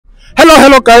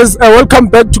Hello guys, welcome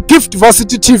back to Gift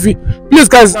Varsity TV. Please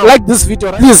guys, like this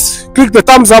video, please click the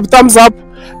thumbs up.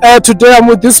 Today I'm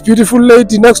with this beautiful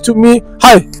lady next to me.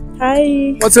 Hi.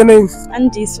 What's your name?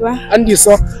 Andiswa,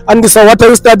 what are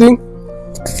you studying?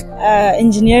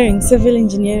 Engineering, civil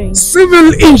engineering.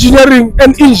 Civil engineering,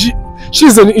 and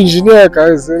she's an engineer,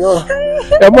 guys, you know.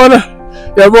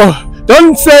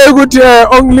 Don't say good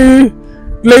only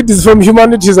ladies from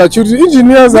humanities are cute.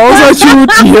 Engineers are also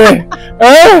cute here.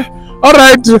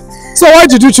 Alright. So why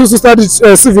did you choose to study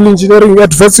civil engineering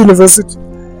at Wits University?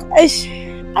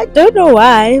 I don't know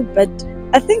why, but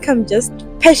I think I'm just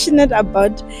passionate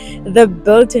about the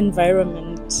built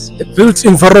environment. The built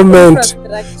environment.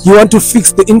 You want to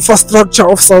fix the infrastructure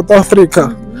of South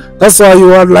Africa. That's why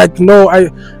you are like, no,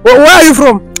 where are you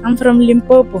from? I'm from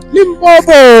Limpopo.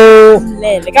 Limpopo.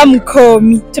 I'm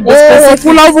Komi, to be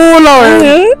specific.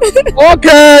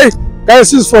 Okay. Guys,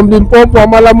 she's from Limpopo.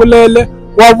 Amalamulele.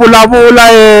 Wabula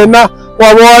yena.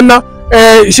 Wabona.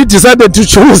 She decided to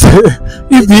choose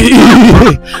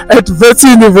EBE at Wits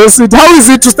University. How is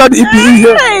it to study EBE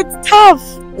here? It's tough.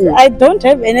 I don't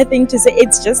have anything to say.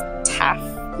 It's just tough.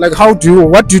 Like, what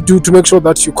do you do to make sure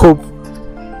that you cope?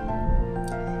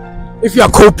 If you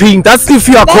are coping, that's if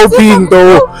you are coping,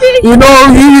 though. You know,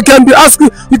 you can be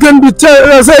asking, you can be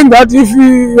saying that if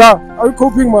you are you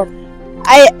coping, ma'am?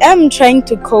 I am trying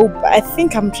to cope. I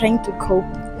think I'm trying to cope.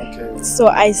 Okay. So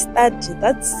I study.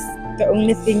 That's the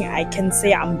only thing I can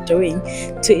say I'm doing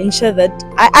to ensure that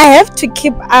I have to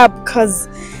keep up, because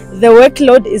the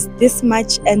workload is this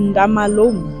much and I'm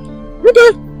alone.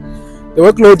 Okay. The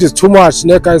workload is too much,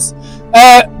 guys.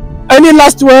 Any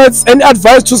last words, any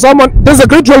advice to someone? There's a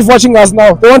great 12 watching us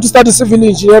now. They want to study civil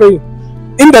engineering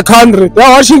in the country. They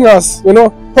are watching us, you know.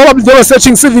 Probably they were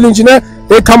searching civil engineer,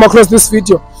 they come across this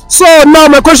video. So now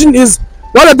my question is,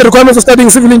 what are the requirements of studying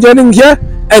civil engineering here,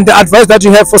 and the advice that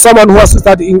you have for someone who wants to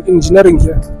study engineering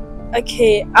here?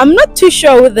 Okay, I'm not too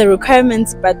sure with the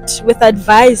requirements, but with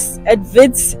advice at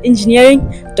Wits Engineering,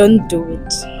 don't do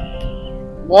it.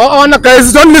 Oh no,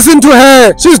 guys, don't listen to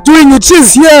her. She's doing it.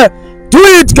 She's here. Do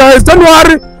it, guys. Don't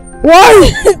worry.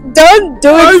 Why? Don't do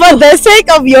it for the sake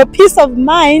of your peace of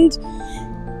mind.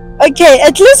 Okay,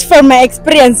 at least from my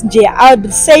experience, Jay, I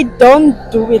would say don't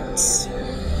do it.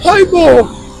 Hi, Bo.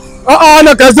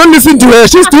 No, guys, don't listen to her.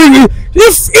 She's doing it.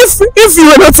 If you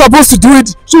were not supposed to do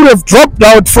it, she would have dropped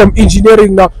out from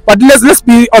engineering now. But let's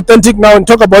be authentic now and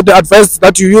talk about the advice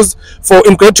that you use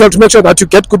in grade 12 to make sure that you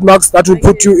get good marks that will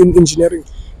put you in engineering.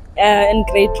 In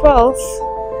grade 12,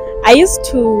 I used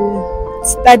to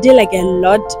study like a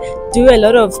lot, do a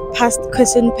lot of past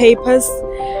question papers,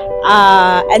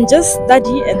 and just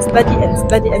study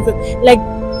and like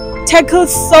tackle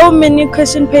so many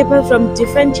question papers from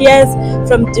different years,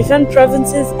 from different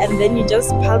provinces, and then you just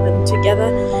pile them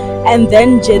together, and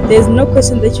then there's no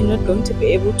question that you're not going to be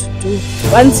able to do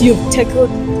once you've tackled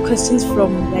questions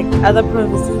from like other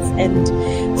provinces and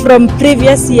from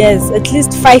previous years, at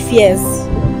least 5 years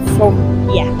from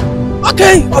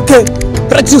Okay.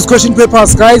 Practice question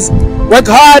papers, guys. Work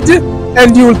hard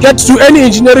and you will get to any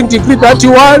engineering degree that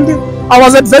you want. I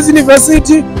was at Wits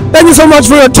University. Thank you so much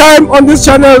for your time on this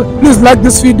channel. Please like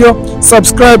this video,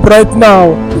 subscribe right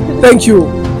now. Thank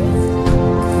you.